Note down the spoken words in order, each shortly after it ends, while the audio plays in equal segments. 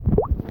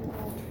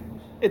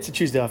It's a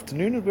Tuesday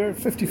afternoon and we're at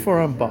 54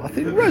 on Bath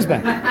in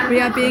Rosebank. We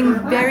are being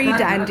very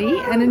dandy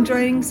and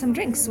enjoying some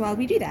drinks while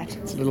we do that.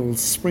 It's a little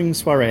spring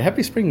soiree.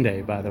 Happy spring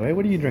day, by the way.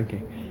 What are you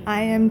drinking?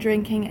 I am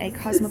drinking a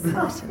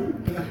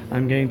Cosmopolitan.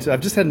 I've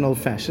just had an old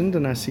fashioned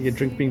and I see a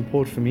drink being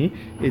poured for me.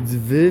 It's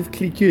Veuve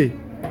Clicquot.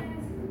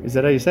 Is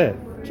that how you say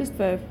it? Just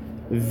Veuve.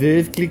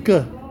 Veuve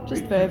Clicquot.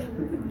 Just Veuve.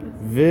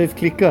 Veuve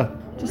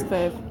Clicquot. Just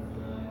Veuve.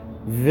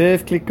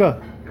 Veuve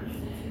Clicquot.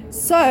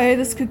 So,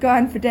 this could go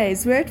on for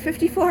days. We're at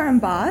 54 on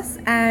Bath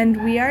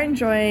and we are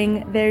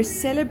enjoying their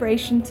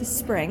celebration to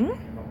spring.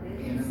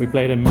 We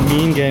played a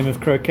mean game of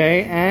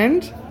croquet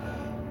and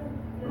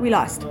We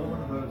lost.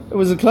 it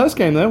was a close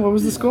game though. What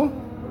was the score?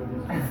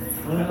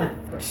 2-0.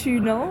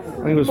 I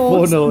think it was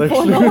 4-0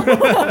 actually.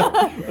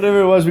 4-0.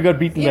 Whatever it was, we got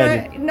beaten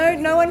badly.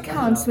 No one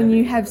counts when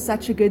you have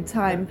such a good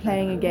time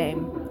playing a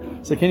game.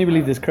 So can you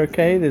believe there's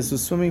croquet, there's a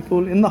swimming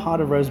pool in the heart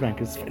of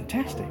Rosebank. It's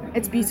fantastic.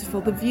 It's beautiful.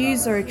 The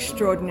views are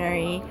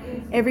extraordinary.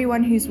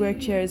 Everyone who's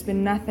worked here has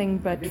been nothing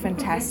but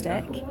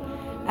fantastic.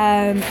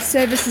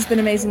 Service has been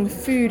amazing. The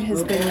food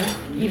has been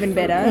even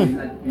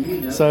better.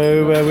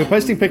 So we're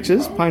posting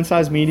pictures, Pint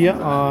Size Media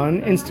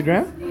on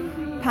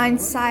Instagram.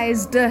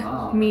 Pint-sized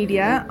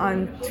media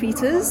on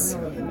Twitters.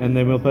 And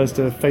then we'll post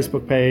a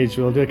Facebook page.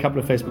 We'll do a couple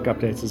of Facebook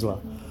updates as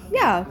well.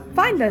 Yeah,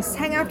 find us,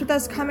 hang out with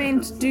us,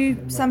 comment, do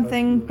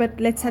something, but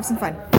let's have some fun.